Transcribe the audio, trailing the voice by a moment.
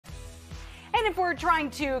And if we're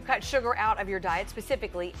trying to cut sugar out of your diet,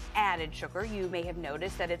 specifically added sugar, you may have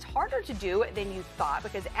noticed that it's harder to do than you thought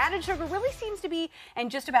because added sugar really seems to be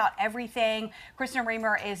in just about everything. Kristen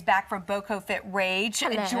Reamer is back from BocoFit Rage,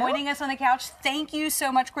 joining us on the couch. Thank you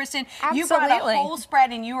so much, Kristen. Absolutely. You brought a whole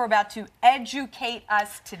spread and you are about to educate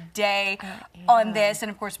us today on this.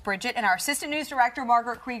 And of course, Bridget and our assistant news director,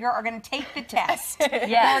 Margaret Krieger, are going to take the test.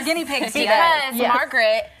 We're guinea pigs today. Because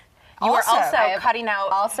Margaret, you were also cutting out.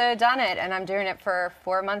 Also done it, and I'm doing it for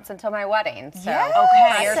 4 months until my wedding. So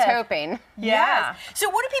here's hoping. Yeah. So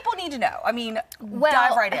what do people need to know? I mean,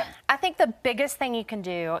 dive right in. I think the biggest thing you can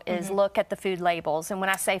do is look at the food labels. And when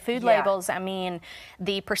I say food labels, I mean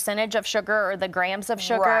the percentage of sugar or the grams of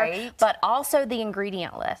sugar, but also the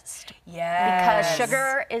ingredient list. Yes. Because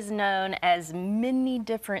sugar is known as many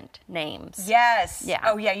different names. Yes. Yeah.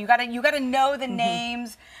 Oh yeah, you gotta know the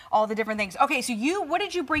names, all the different things. Okay, so what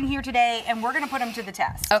did you bring here today? And we're gonna put them to the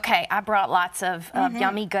test. Okay, I brought lots of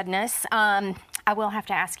yummy goodness. I will have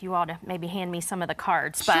to ask you all to maybe hand me some of the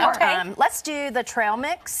cards, but let's do the trail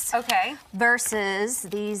mix versus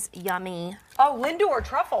these yummy Lindor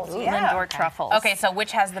truffles. Lindor truffles. Okay, so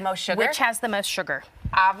which has the most sugar? Which has the most sugar?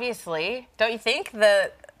 Obviously. Don't you think?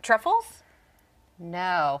 The truffles?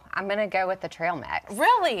 No, I'm going to go with the trail mix.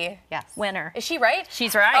 Really? Yes. Winner. Is she right?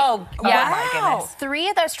 She's right. Oh, yeah. my goodness. 3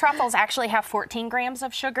 of those truffles actually have 14 grams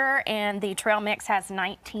of sugar, and the trail mix has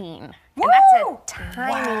 19. Woo! And that's a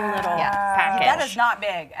tiny little package. That is not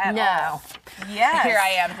big at all. Yes. Here I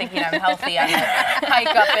am thinking I'm healthy on a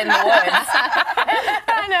hike up in the woods.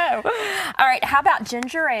 I know. All right, how about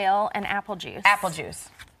ginger ale and apple juice? Apple juice.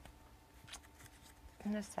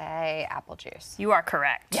 I'm going to say apple juice. You are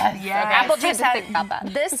correct. Yes. Okay. Apple juice think about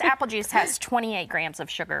that. This apple juice has 28 grams of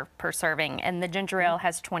sugar per serving, and the ginger ale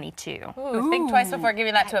has 22. Ooh, think twice before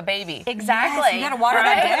giving that to a baby. Exactly. Yes, you gotta water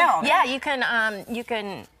that down. Yeah, you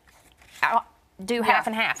can do half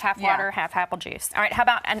and half water, half apple juice. All right, how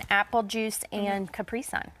about an apple juice and Capri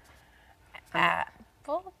Sun?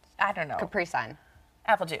 Apple? I don't know. Capri Sun.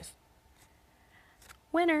 Apple juice.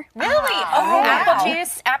 Winner. Really? Oh,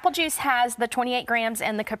 Apple juice has the 28 grams,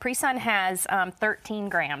 and the Capri Sun has 13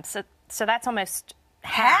 grams. So that's almost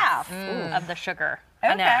half of the sugar.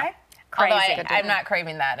 I know. Okay. Crazy. Although I'm not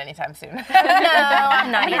craving that anytime soon. No,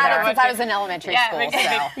 I'm not I had it either. since I was in elementary school. So.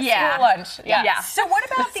 School lunch. Yeah. So what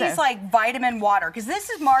about these like vitamin water? Because this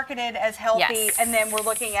is marketed as healthy, and then we're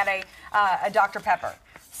looking at a Dr. Pepper.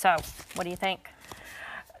 So what do you think?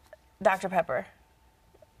 Dr. Pepper.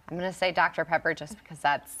 I'm going to say Dr. Pepper just because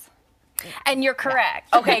that's... And you're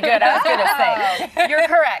correct. Okay, good. I was going to say. You're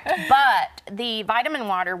correct. But the vitamin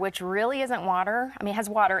water, which really isn't water, I mean, it has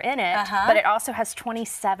water in it, but it also has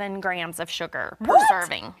 27 grams of sugar per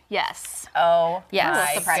serving. Yes. Oh, yes.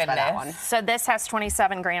 my Surprised by that goodness. one. So this has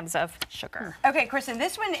 27 grams of sugar. Okay, Kristen,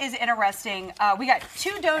 this one is interesting. We got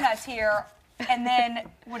 2 donuts here, and then,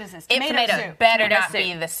 what is this? Tomato soup. Better Tomato not soup.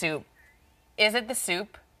 be the soup. Is it the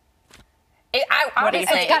soup? What do you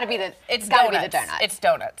think? It's got to be the donut. It's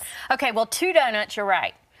donuts. Okay, well, 2 donuts, you're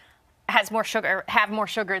right, have more sugar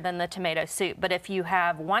than the tomato soup. But if you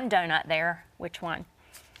have 1 donut there, which one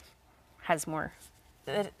has more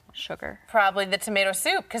sugar? Probably the tomato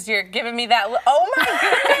soup, because you're giving me that. Oh my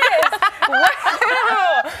goodness!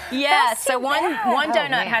 Wow! Yeah, so one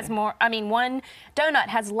donut has more. I mean, 1 donut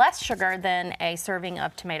has less sugar than a serving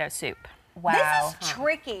of tomato soup. Wow. This is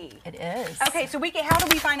tricky. It is. Okay, so how do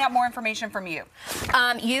we find out more information from you?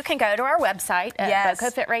 You can go to our website at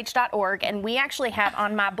bocofitrage.org, and we actually have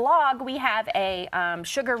on my blog, we have a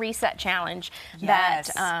sugar reset challenge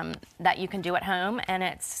that you can do at home, and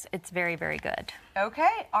it's very, very good.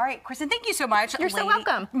 Okay, all right, Kristen, thank you so much. You're so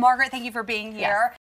welcome. Margaret, thank you for being here.